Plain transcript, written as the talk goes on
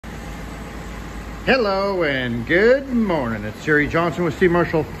Hello and good morning. It's Jerry Johnson with Steve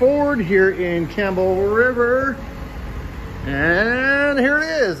Marshall Ford here in Campbell River. And here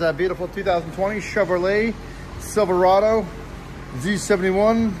it is, a beautiful 2020 Chevrolet Silverado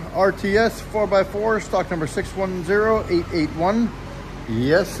Z71 RTS 4x4, stock number 610881.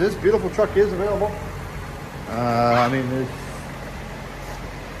 Yes, this beautiful truck is available. I mean, there's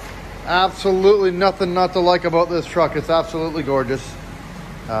absolutely nothing not to like about this truck. It's absolutely gorgeous.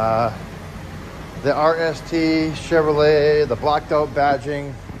 The RST Chevrolet, the blacked out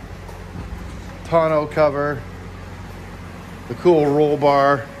badging, tonneau cover, the cool roll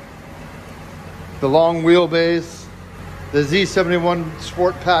bar, the long wheelbase, the Z71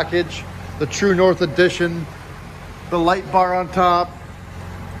 Sport package, the True North edition, the light bar on top,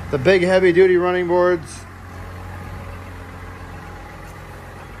 the big heavy duty running boards,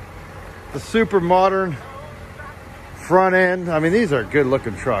 the super modern front end. I mean, these are good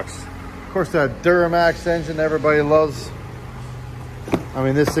looking trucks. Of course, that Duramax engine everybody loves. I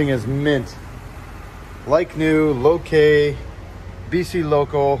mean, this thing is mint. Like new, low K, BC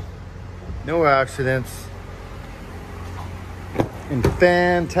local, no accidents. In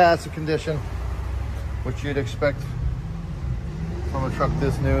fantastic condition, which you'd expect from a truck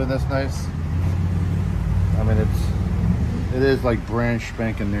this new and this nice. I mean, it is like brand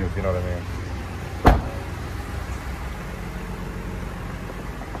spanking new, if you know what I mean.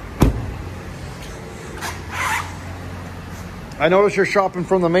 I noticed you're shopping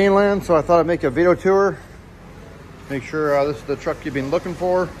from the mainland, so I thought I'd make a video tour. Make sure this is the truck you've been looking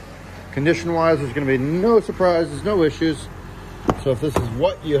for. Condition-wise, there's going to be no surprises, no issues. So if this is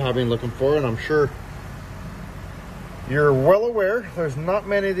what you have been looking for, and I'm sure you're well aware, there's not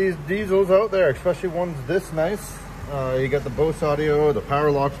many of these diesels out there, especially ones this nice. You got the Bose audio, the power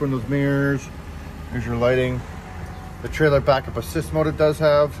locks, windows, mirrors. There's your lighting. The trailer backup assist mode it does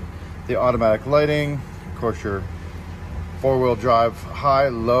have. The automatic lighting. Of course, your four-wheel drive, high,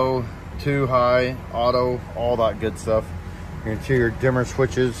 low, two, high, auto, all that good stuff. Your interior dimmer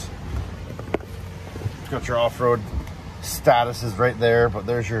switches. It's got your off-road statuses right there, but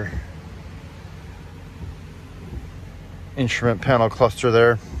there's your instrument panel cluster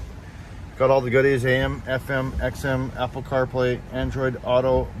there. Got all the goodies: AM, FM, XM, Apple CarPlay, Android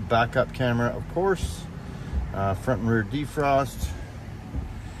Auto, backup camera, of course, front and rear defrost.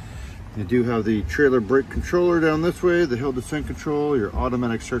 You do have the trailer brake controller down this way, the hill descent control, your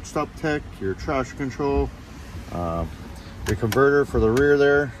automatic start stop tech, your traction control, your converter for the rear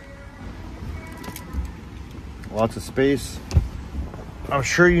there. Lots of space. I'm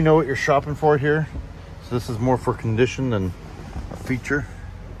sure you know what you're shopping for here. So this is more for condition than a feature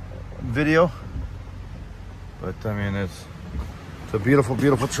video. But I mean, it's a beautiful,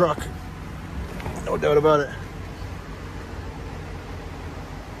 beautiful truck. No doubt about it.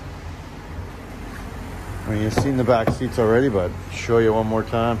 I mean, you've seen the back seats already, but show you one more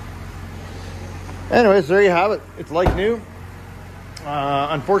time. Anyways, there you have it. It's like new.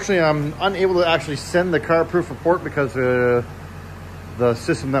 Unfortunately, I'm unable to actually send the car proof report because the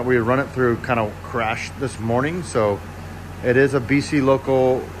system that we run it through kind of crashed this morning. So it is a BC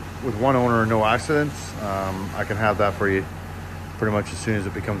local with one owner, no accidents. I can have that for you pretty much as soon as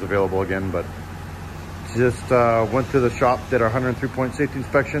it becomes available again. But just went to the shop, did our 103-point safety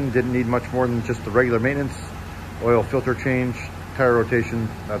inspection. Didn't need much more than just the regular maintenance, oil filter change, tire rotation.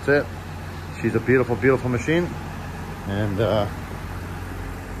 That's it. She's a beautiful, beautiful machine, and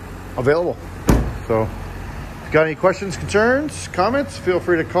available. So if you got any questions, concerns, comments, feel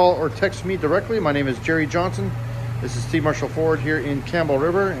free to call or text me directly. My name is Jerry Johnson. This is Steve Marshall Ford here in Campbell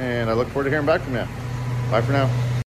River, and I look forward to hearing back from you. Bye for now.